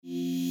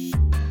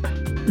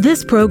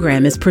This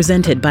program is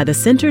presented by the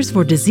Centers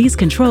for Disease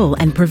Control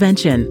and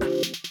Prevention.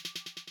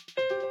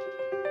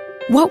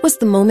 What was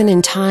the moment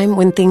in time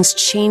when things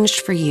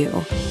changed for you?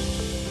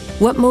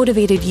 What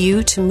motivated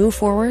you to move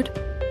forward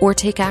or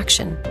take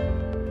action?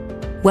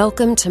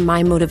 Welcome to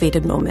My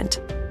Motivated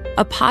Moment,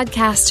 a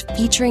podcast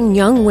featuring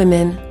young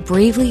women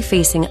bravely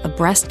facing a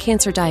breast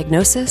cancer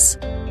diagnosis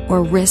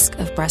or risk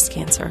of breast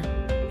cancer,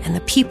 and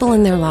the people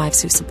in their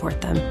lives who support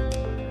them.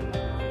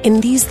 In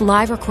these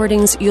live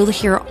recordings, you'll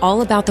hear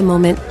all about the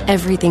moment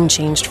everything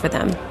changed for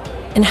them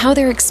and how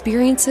their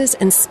experiences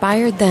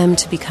inspired them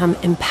to become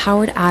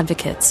empowered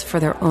advocates for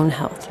their own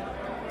health.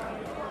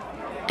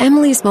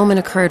 Emily's moment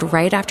occurred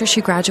right after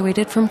she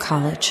graduated from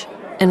college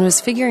and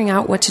was figuring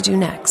out what to do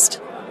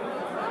next.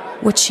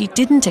 What she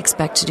didn't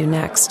expect to do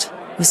next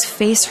was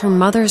face her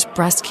mother's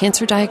breast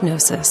cancer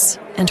diagnosis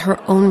and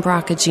her own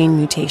BRCA gene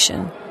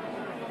mutation,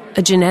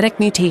 a genetic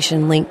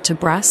mutation linked to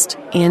breast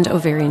and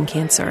ovarian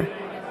cancer.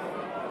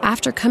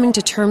 After coming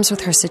to terms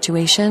with her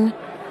situation,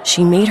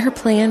 she made her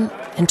plan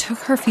and took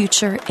her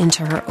future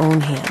into her own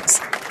hands.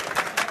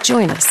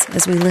 Join us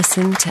as we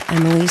listen to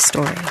Emily's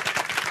story.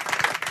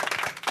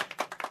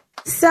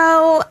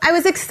 So I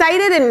was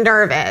excited and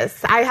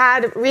nervous. I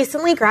had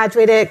recently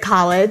graduated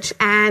college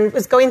and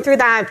was going through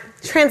that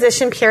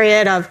transition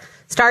period of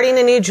starting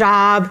a new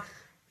job.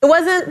 It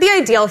wasn't the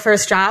ideal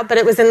first job, but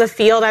it was in the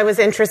field I was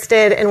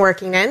interested in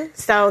working in.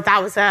 So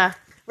that was a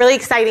really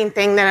exciting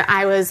thing that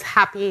I was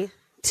happy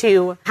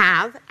to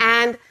have.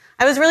 And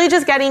I was really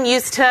just getting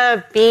used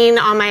to being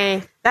on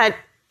that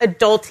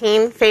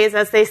adulting phase,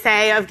 as they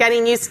say, of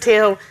getting used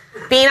to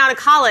being out of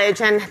college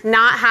and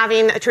not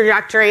having a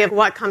trajectory of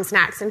what comes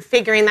next and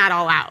figuring that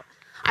all out.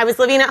 I was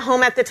living at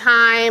home at the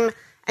time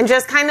and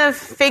just kind of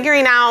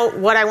figuring out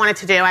what I wanted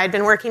to do. I had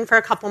been working for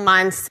a couple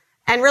months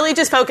and really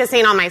just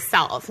focusing on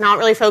myself, not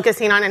really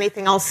focusing on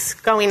anything else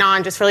going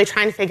on, just really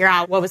trying to figure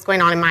out what was going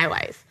on in my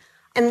life.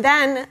 And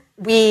then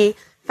we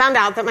found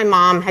out that my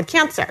mom had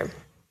cancer.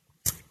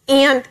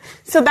 And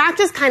so that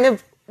just kind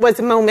of was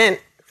a moment,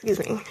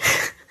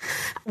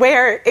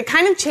 where it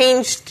kind of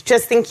changed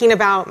just thinking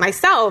about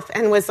myself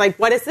and was like,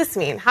 what does this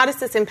mean? How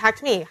does this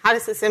impact me? How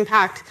does this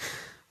impact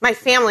my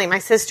family, my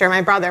sister,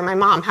 my brother, my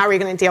mom? How are we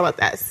going to deal with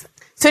this?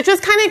 So it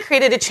just kind of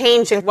created a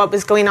change in what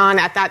was going on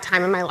at that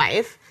time in my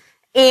life.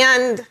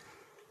 And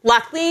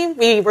luckily,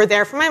 we were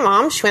there for my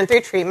mom. She went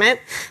through treatment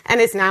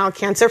and is now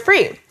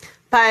cancer-free.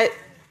 But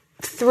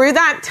through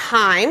that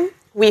time,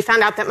 we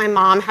found out that my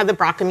mom had the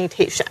BRCA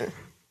mutation.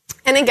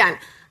 And again,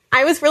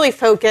 I was really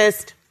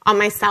focused on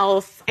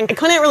myself, and I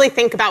couldn't really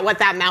think about what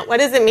that meant. What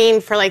does it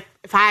mean for,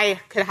 if I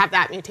could have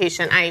that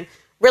mutation? I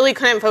really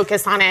couldn't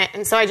focus on it,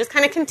 and so I just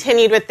kind of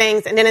continued with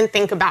things and didn't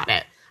think about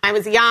it. I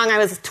was young. I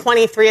was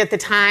 23 at the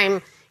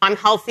time. I'm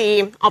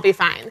healthy. I'll be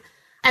fine.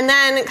 And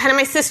then kind of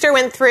my sister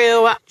went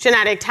through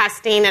genetic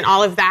testing and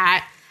all of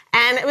that,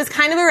 and it was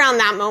kind of around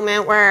that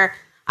moment where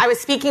I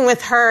was speaking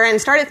with her and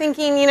started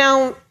thinking,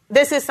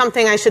 this is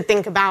something I should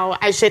think about.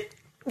 I should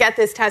get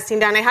this testing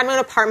done. I had my own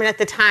apartment at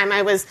the time.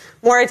 I was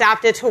more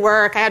adapted to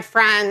work. I had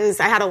friends.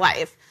 I had a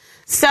life.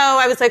 So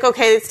I was like,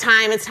 okay, it's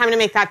time to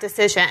make that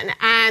decision.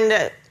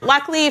 And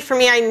luckily for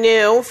me, I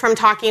knew from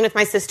talking with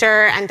my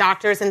sister and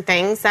doctors and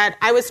things that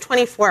I was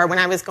 24 when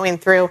I was going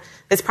through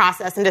this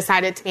process and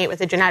decided to meet with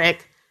a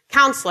genetic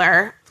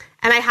counselor.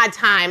 And I had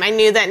time. I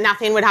knew that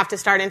nothing would have to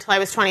start until I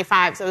was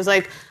 25. So it was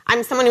like,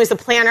 I'm someone who's a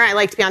planner. I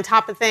like to be on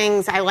top of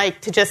things. I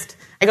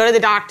go to the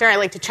doctor. I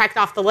like to check it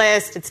off the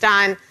list. It's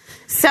done.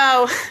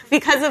 So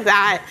because of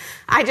that,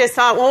 I just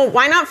thought, well,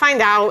 why not find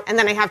out? And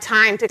then I have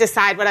time to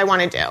decide what I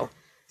want to do.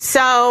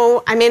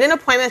 So I made an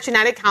appointment with a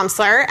genetic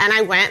counselor, and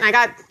I went and I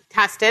got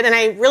tested. And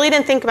I really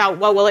didn't think about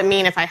what will it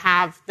mean if I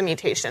have the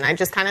mutation. I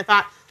just kind of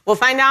thought, we'll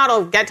find out.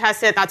 I'll get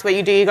tested. That's what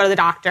you do. You go to the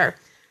doctor.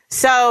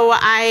 So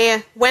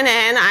I went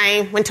in.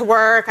 I went to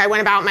work. I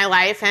went about my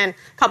life. And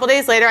a couple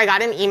days later, I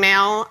got an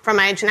email from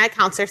my genetic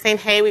counselor saying,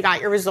 hey, we got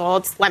your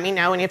results. Let me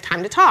know when you have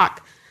time to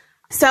talk.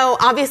 So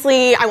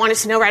obviously, I wanted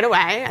to know right away.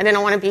 I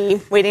didn't want to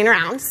be waiting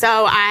around. So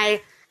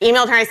I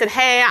emailed her. I said,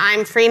 hey,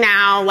 I'm free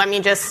now. Let me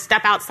just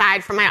step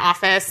outside from my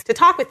office to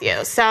talk with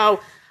you.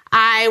 So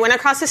I went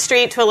across the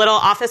street to a little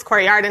office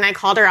courtyard, and I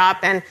called her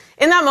up. And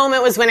in that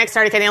moment was when I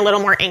started getting a little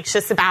more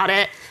anxious about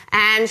it.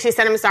 And she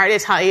said, I'm sorry to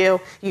tell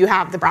you, you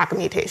have the BRCA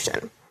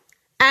mutation.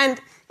 And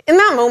in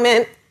that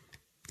moment,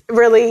 it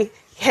really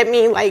hit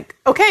me like,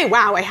 okay,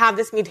 wow, I have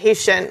this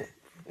mutation.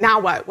 Now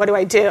what? What do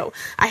I do?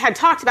 I had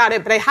talked about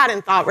it, but I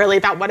hadn't thought really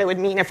about what it would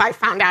mean if I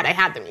found out I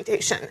had the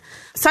mutation.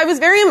 So I was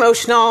very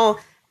emotional,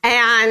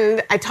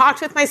 and I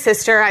talked with my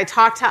sister. I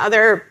talked to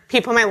other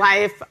people in my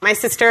life. My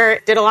sister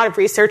did a lot of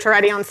research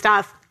already on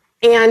stuff,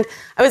 and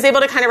I was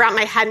able to kind of wrap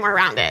my head more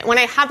around it. When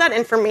I had that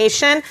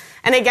information,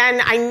 and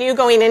again, I knew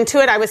going into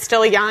it, I was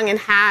still young and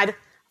had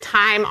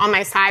time on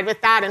my side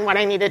with that and what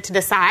I needed to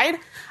decide,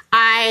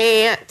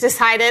 I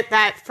decided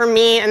that for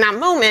me in that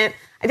moment,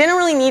 I didn't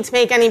really need to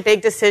make any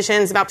big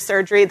decisions about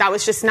surgery. That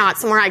was just not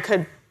somewhere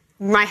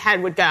my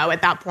head would go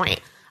at that point.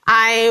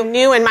 I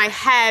knew in my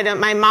head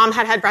my mom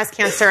had breast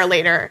cancer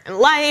later in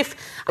life.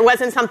 It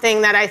wasn't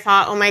something that I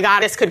thought, oh my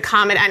God, this could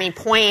come at any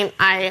point.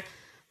 I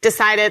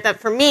decided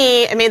that for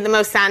me, it made the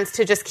most sense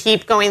to just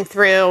keep going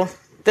through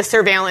the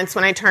surveillance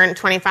when I turned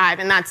 25.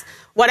 And that's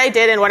what I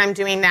did and what I'm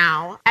doing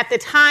now. At the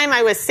time,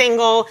 I was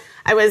single.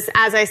 I was,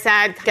 as I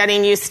said,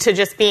 getting used to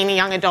just being a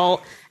young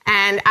adult.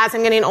 And as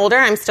I'm getting older,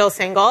 I'm still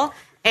single.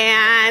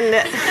 And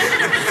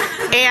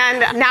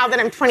now that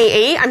I'm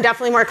 28, I'm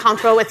definitely more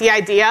comfortable with the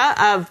idea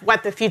of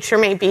what the future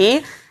may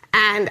be.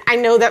 And I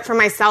know that for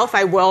myself,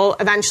 I will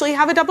eventually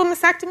have a double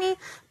mastectomy.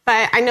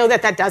 But I know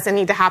that that doesn't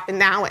need to happen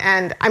now.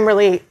 And I'm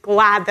really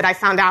glad that I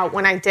found out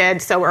when I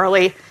did so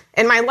early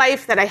in my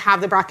life that I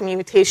have the BRCA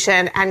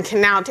mutation and can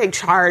now take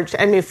charge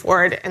and move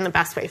forward in the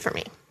best way for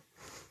me.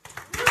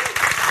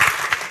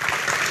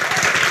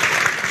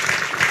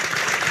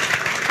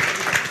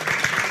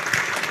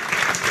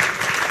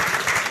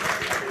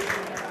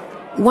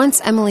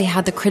 Once Emily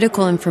had the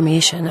critical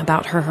information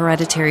about her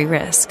hereditary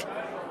risk,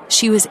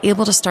 she was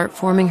able to start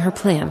forming her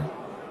plan.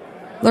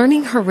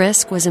 Learning her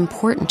risk was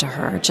important to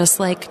her, just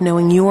like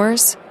knowing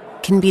yours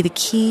can be the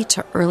key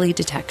to early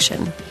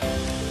detection.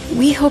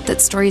 We hope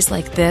that stories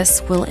like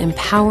this will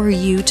empower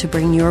you to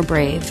bring your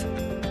brave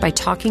by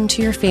talking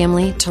to your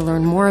family to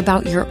learn more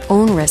about your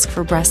own risk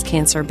for breast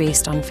cancer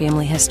based on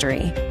family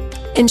history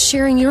and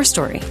sharing your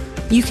story.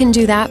 You can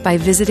do that by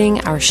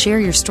visiting our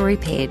Share Your Story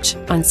page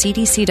on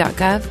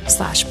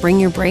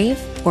cdc.gov/bringyourbrave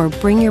or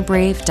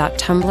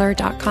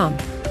bringyourbrave.tumblr.com.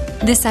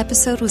 This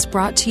episode was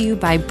brought to you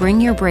by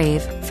Bring Your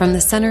Brave from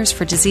the Centers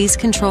for Disease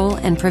Control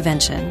and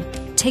Prevention.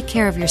 Take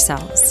care of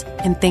yourselves,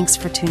 and thanks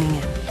for tuning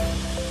in.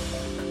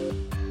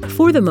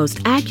 For the most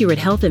accurate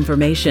health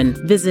information,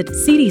 visit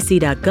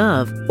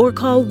cdc.gov or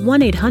call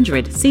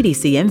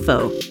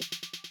 1-800-CDC-INFO.